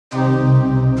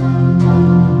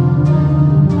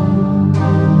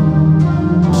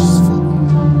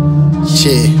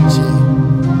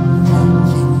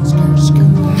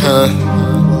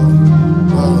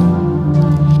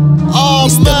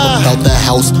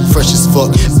fresh as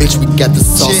fuck. Bitch, we got the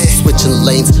sauce. Switching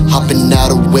lanes, hopping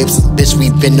out of whips. Bitch, we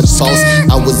been the boss.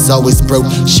 I was always broke,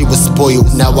 she was spoiled.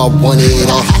 Now I want it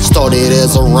all. Started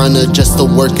as a runner just to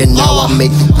work, and now I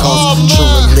make the calls. True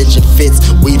religion fits,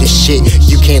 we the shit.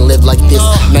 You can't live like this.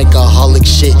 Nikeaholic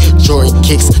shit, Jordan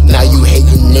kicks. Now you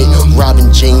hating it.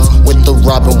 Robin jeans with the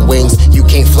robin wings. You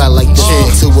can't fly like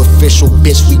this. Too official,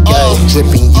 bitch. We got it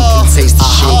dripping. You can taste the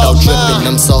shit. Out dripping,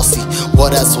 I'm saucy. Well,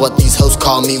 that's what these hoes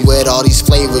call me. With all these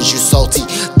flavors, you salty.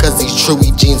 Cause these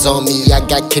Chewy jeans on me. I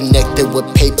got connected with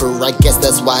paper. I guess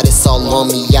that's why this all on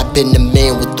me. I been the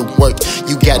man with the work.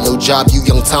 You got no job, you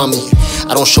young Tommy.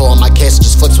 I don't show all my cash,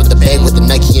 just flex with the bag with the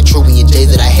Nike and Chewy and Jay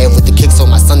that I have with the kicks on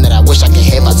my son that I wish I could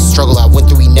have. I just struggle I went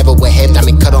through, he never would have.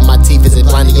 Diamond cut on my teeth, is it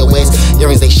blinding your ass?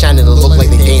 Earrings they shining, they look like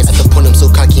they dance. At the point I'm so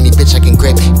cocky, any bitch I can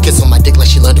grab. Kiss on my dick like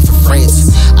she learned it from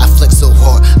France. I flex so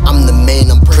hard, I'm the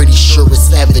man, I'm pretty sure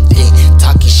it's evident.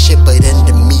 Talking shit, but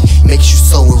under me makes you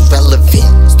so irrelevant.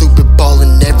 Stupid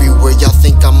ballin' everywhere, y'all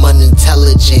think I'm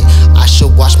unintelligent. I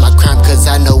should watch my crime, cause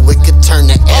I know it could turn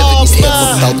to evidence.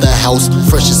 Out the house,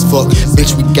 fresh as fuck.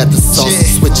 Bitch, we got the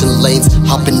sauce. Switching lanes,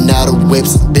 hopping out of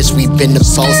whips. Bitch, we been the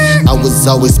boss. I was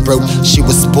always broke, she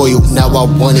was spoiled. Now I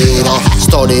want it all.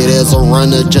 Started as a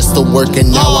runner just to work,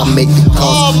 and now I make the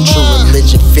calls. True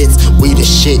religion fits, we the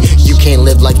shit. You can't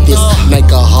live like this.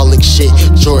 Nikeaholic shit,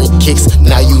 Jordan kicks.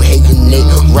 Now you hating it.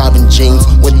 Robin jeans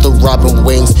with the robin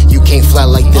wings. You can't fly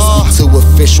like this. Too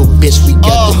official, bitch. We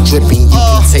got the dripping. You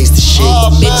can taste the shit.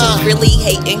 Bitches really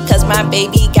hating cause my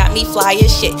baby got me fly as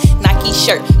shit. Nike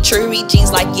shirt, Chewy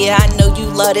jeans, like yeah, I know you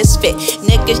love this fit.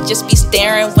 Niggas just be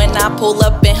staring when I pull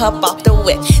up and hop off the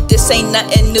whip. This ain't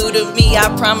nothing new to me, I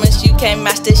promise you can't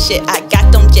match this shit. I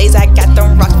got them J's, I got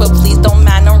them rocks, but please don't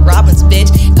mind them Robins,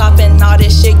 bitch. Copping all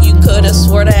this shit, you could've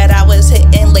swore that I was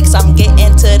hitting licks. I'm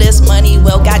getting to this money,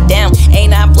 well goddamn,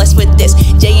 ain't I blessed with this?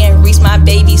 Jay and Reese my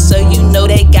baby, so you know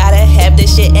they gotta have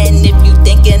this shit. And if you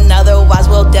thinking otherwise,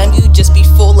 well damn, you just be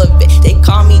full of it. They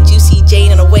call me Juicy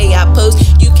Jane and the way I pose,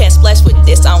 you can't splash with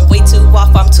this. I'm way too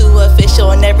off, I'm too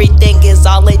official, and everything is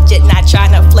all legit. Not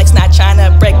trying to flex, not trying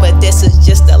to break, but this is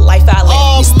just the life I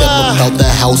live. We step out the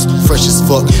house, fresh as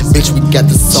fuck. Bitch, we got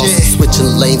the sauce.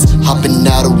 Switching lanes, hopping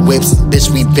out of whips. Bitch,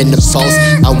 we been the boss.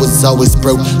 I was always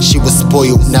broke, she was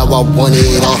spoiled. Now I want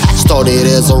it all. Started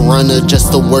as a runner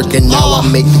just to work, and now I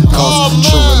make the calls.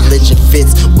 True religion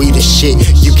fits, we the shit.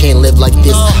 You can't live like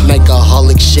this.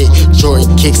 Nikeaholic shit, Jordan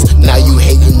kicks. Now you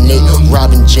hating it.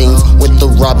 Robin jeans with the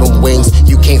robin wings.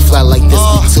 You can't fly like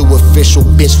this. Too official,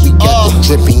 bitch. We got the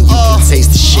dripping. You can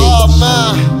taste the shit.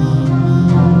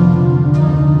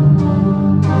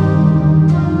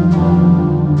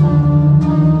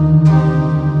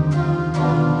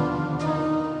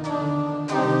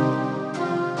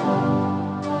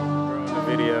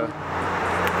 Video.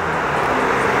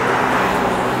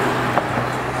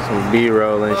 Some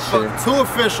B-roll and shit. Too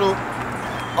official.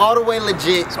 All the way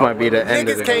legit. This might be the end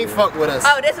of the niggas can't fuck with us.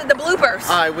 Oh, this is the bloopers.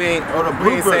 Alright, we ain't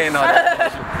saying all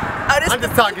that. I'm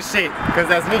just talking shit, cause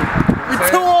that's me. We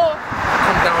too old.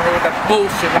 Come down here with that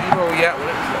bullshit, you know, yeah,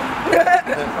 with it.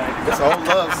 It's a whole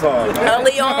love song.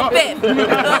 Only on Fifth.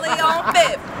 Only on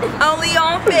Fifth. Only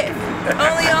on Fifth.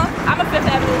 Only on. I'm a Fifth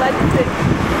Avenue legend too.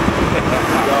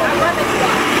 I love it.